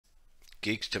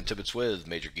Geeks, Tim Tibbetts with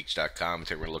MajorGeeks.com.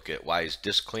 Today we're going to look at Wise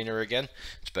Disk Cleaner again.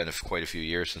 It's been quite a few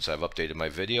years since I've updated my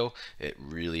video. It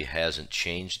really hasn't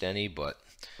changed any, but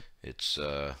it's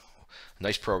a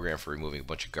nice program for removing a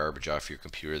bunch of garbage off your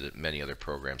computer that many other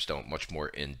programs don't, much more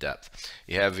in-depth.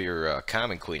 You have your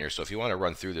common cleaner, so if you want to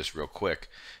run through this real quick,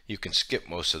 you can skip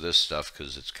most of this stuff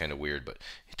because it's kind of weird, but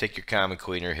you take your common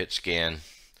cleaner, hit scan,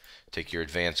 take your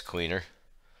advanced cleaner,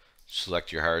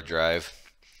 select your hard drive,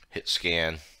 hit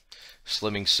scan,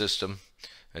 slimming system,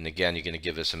 and again you're going to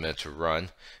give this a minute to run.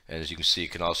 And as you can see, you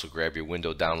can also grab your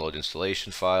window download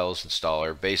installation files,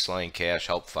 installer, baseline cache,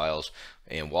 help files,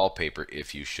 and wallpaper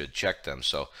if you should check them.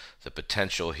 So the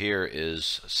potential here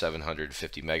is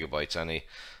 750 megabytes on a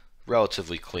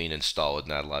relatively clean install with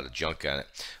not a lot of junk on it.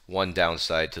 One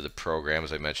downside to the program,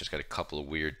 as I mentioned, it's got a couple of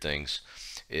weird things,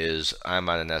 is I'm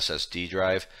on an SSD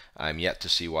drive. I'm yet to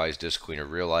see Wise Disk Cleaner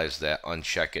realize that,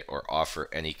 uncheck it, or offer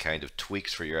any kind of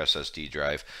tweaks for your SSD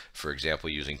drive. For example,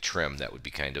 using trim, that would be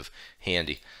kind of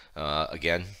handy.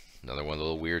 Again, another one of the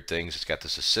little weird things, it's got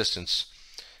this assistance.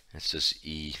 It's this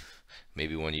E.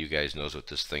 Maybe one of you guys knows what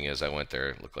this thing is. I went there,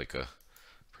 it looked like a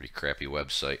pretty crappy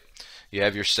website. You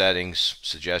have your settings,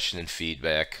 suggestion and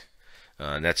feedback,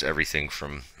 and that's everything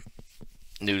from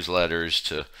newsletters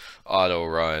to auto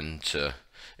run to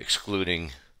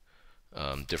excluding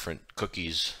different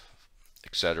cookies,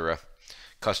 etc.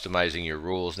 Customizing your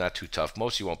rules, not too tough.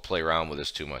 Most of you won't play around with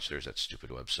this too much. There's that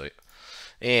stupid website.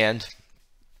 And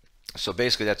so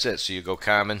basically that's it. So you go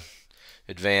common,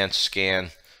 advanced,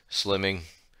 scan, slimming,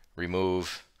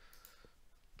 remove,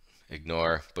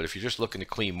 ignore. But if you're just looking to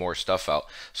clean more stuff out,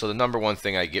 so the number one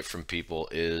thing I get from people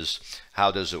is,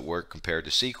 how does it work compared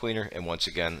to CCleaner? And once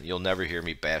again, you'll never hear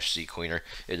me bash CCleaner.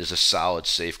 It is a solid,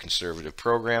 safe, conservative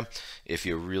program. If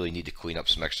you really need to clean up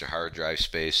some extra hard drive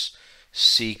space,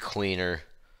 CCleaner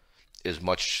is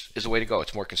a way to go.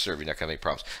 It's more conservative, you're not gonna have any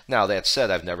problems. Now that said,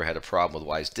 I've never had a problem with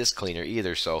Wise Disk Cleaner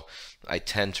either, so I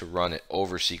tend to run it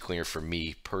over CCleaner for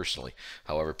me personally.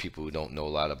 However, people who don't know a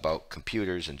lot about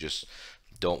computers and just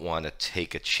don't want to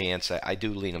take a chance, I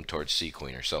do lean them towards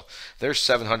CCleaner. So there's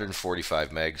 745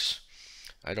 megs.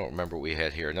 I don't remember what we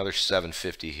had here. Another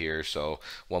 750 here, so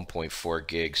 1.4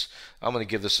 gigs. I'm going to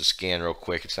give this a scan real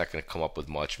quick. It's not going to come up with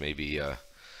much. Maybe a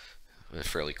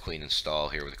fairly clean install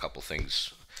here with a couple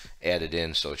things added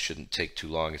in, so it shouldn't take too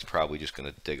long. It's probably just going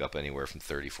to dig up anywhere from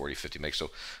 30, 40, 50 megs.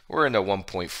 So we're in the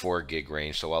 1.4 gig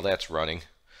range. So while that's running,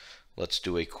 let's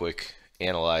do a quick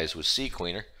analyze with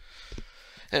CCleaner.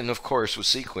 And of course, with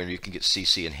CCleaner, you can get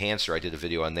CC Enhancer. I did a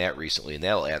video on that recently, and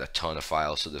that'll add a ton of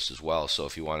files to this as well. So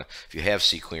if you have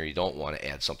CCleaner, you don't want to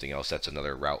add something else, that's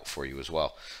another route for you as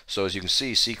well. So as you can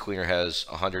see, CCleaner has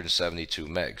 172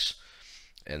 megs,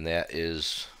 and that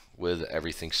is with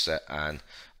everything set on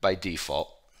by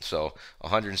default. So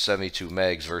 172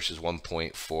 megs versus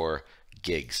 1.4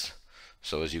 gigs.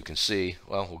 So as you can see,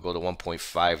 well, we'll go to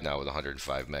 1.5 now with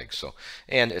 105 megs. So,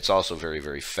 and it's also very,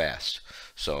 very fast.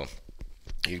 So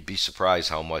you'd be surprised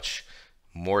how much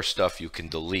more stuff you can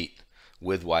delete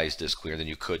with Wise Disk Cleaner than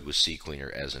you could with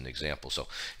CCleaner, as an example. So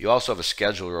you also have a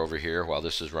scheduler over here while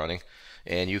this is running,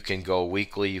 and you can go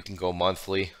weekly, you can go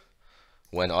monthly.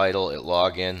 When idle, at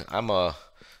login.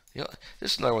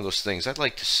 This is another one of those things I'd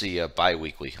like to see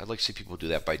bi-weekly. I'd like to see people do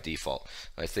that by default.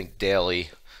 I think daily,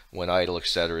 when idle,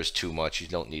 etc., is too much. You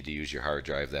don't need to use your hard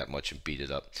drive that much and beat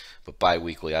it up. But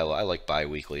bi-weekly, I like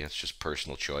bi-weekly. It's just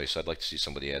personal choice. I'd like to see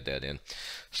somebody add that in.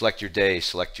 Select your day,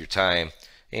 select your time,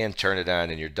 and turn it on,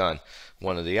 and you're done.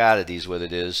 One of the oddities with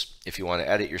it is, if you want to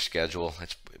edit your schedule,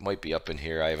 it might be up in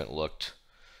here. I haven't looked.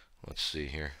 Let's see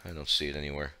here. I don't see it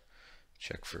anywhere.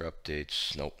 Check for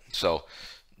updates. Nope. So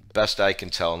best I can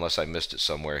tell, unless I missed it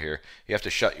somewhere here, you have to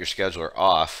shut your scheduler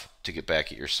off to get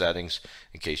back at your settings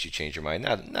in case you change your mind.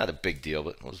 Not a big deal,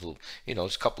 but it was a little,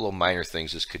 there's a couple of minor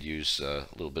things this could use a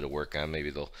little bit of work on. Maybe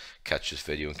they'll catch this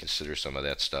video and consider some of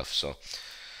that stuff. So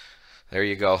there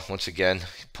you go. Once again,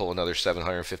 pull another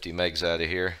 750 megs out of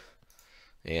here,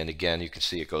 and again, you can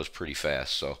see it goes pretty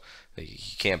fast. So you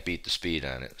can't beat the speed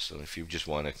on it. So if you just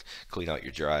want to clean out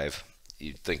your drive,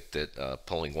 you'd think that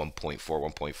pulling 1.4,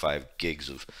 1.5 gigs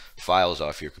of files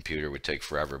off your computer would take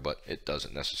forever, but it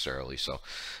doesn't necessarily. So,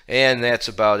 and that's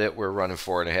about it. We're running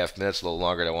 4.5 minutes, a little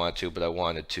longer than I wanted to, but I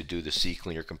wanted to do the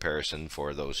CCleaner comparison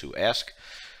for those who ask.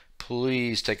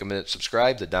 Please take a minute to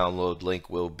subscribe. The download link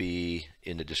will be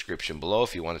in the description below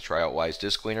if you want to try out Wise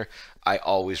Disk Cleaner. I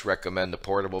always recommend the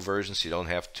portable version, so you don't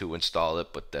have to install it,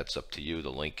 but that's up to you.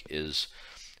 The link is,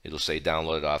 it'll say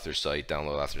download author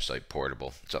site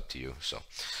portable. It's up to you. So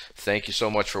thank you so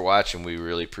much for watching. We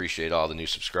really appreciate all the new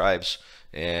subscribes,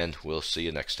 and we'll see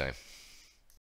you next time.